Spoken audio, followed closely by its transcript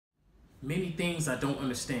Many things I don't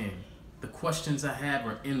understand. The questions I have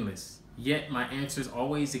are endless, yet my answers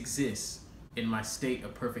always exist in my state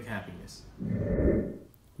of perfect happiness.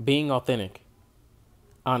 Being authentic,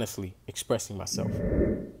 honestly expressing myself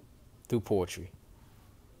through poetry.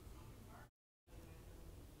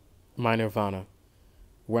 My nirvana,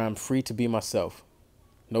 where I'm free to be myself.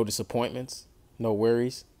 No disappointments, no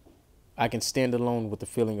worries. I can stand alone with the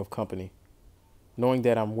feeling of company, knowing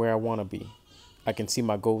that I'm where I want to be. I can see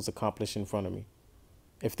my goals accomplished in front of me.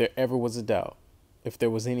 If there ever was a doubt, if there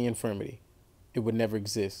was any infirmity, it would never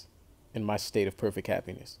exist in my state of perfect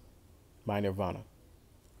happiness. My nirvana.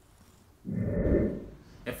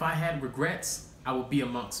 If I had regrets, I would be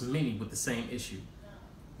amongst many with the same issue.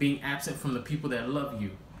 Being absent from the people that love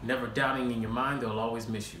you, never doubting in your mind they'll always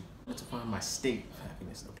miss you. I wanted to find my state of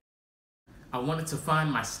happiness. I wanted to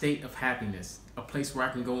find my state of happiness, a place where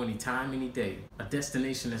I can go anytime, any day. A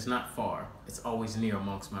destination that's not far, it's always near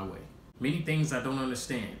amongst my way. Many things I don't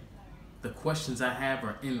understand. The questions I have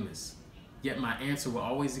are endless, yet my answer will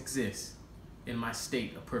always exist in my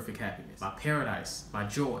state of perfect happiness. My paradise, my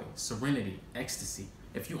joy, serenity, ecstasy.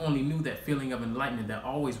 If you only knew that feeling of enlightenment that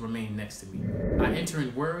always remained next to me. I enter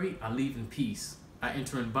in worry, I leave in peace. I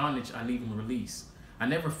enter in bondage, I leave in release. I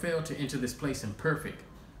never fail to enter this place imperfect,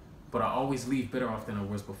 but I always leave better off than I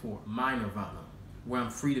was before. My nirvana, where I'm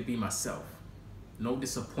free to be myself. No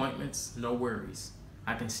disappointments, no worries.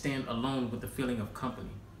 I can stand alone with the feeling of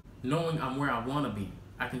company. Knowing I'm where I want to be,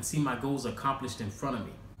 I can see my goals accomplished in front of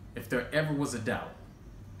me. If there ever was a doubt,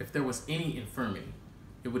 if there was any infirmity,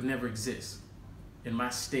 it would never exist in my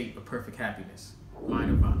state of perfect happiness. My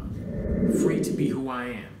nirvana, free to be who I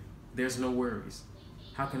am. There's no worries.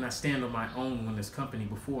 How can I stand on my own when there's company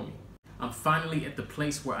before me? I'm finally at the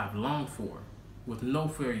place where I've longed for, with no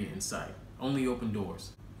failure in sight, only open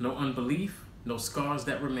doors. No unbelief, no scars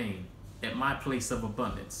that remain, at my place of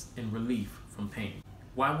abundance and relief from pain.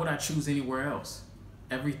 Why would I choose anywhere else?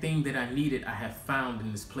 Everything that I needed I have found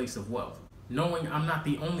in this place of wealth. Knowing I'm not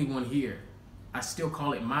the only one here, I still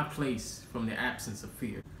call it my place from the absence of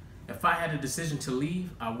fear. If I had a decision to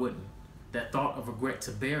leave, I wouldn't. That thought of regret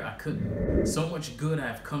to bear, I couldn't. So much good I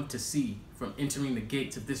have come to see from entering the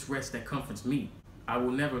gates of this rest that comforts me. I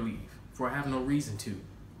will never leave, for I have no reason to.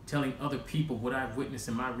 Telling other people what I've witnessed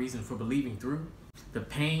and my reason for believing through. The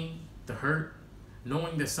pain, the hurt,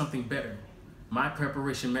 knowing there's something better. My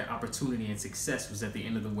preparation met opportunity and success was at the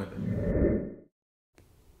end of the weather.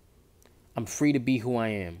 I'm free to be who I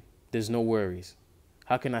am. There's no worries.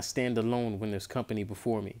 How can I stand alone when there's company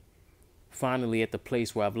before me? Finally at the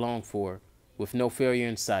place where I've longed for, with no failure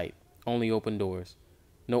in sight, only open doors.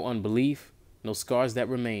 No unbelief, no scars that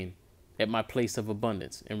remain, at my place of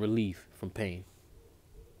abundance and relief from pain.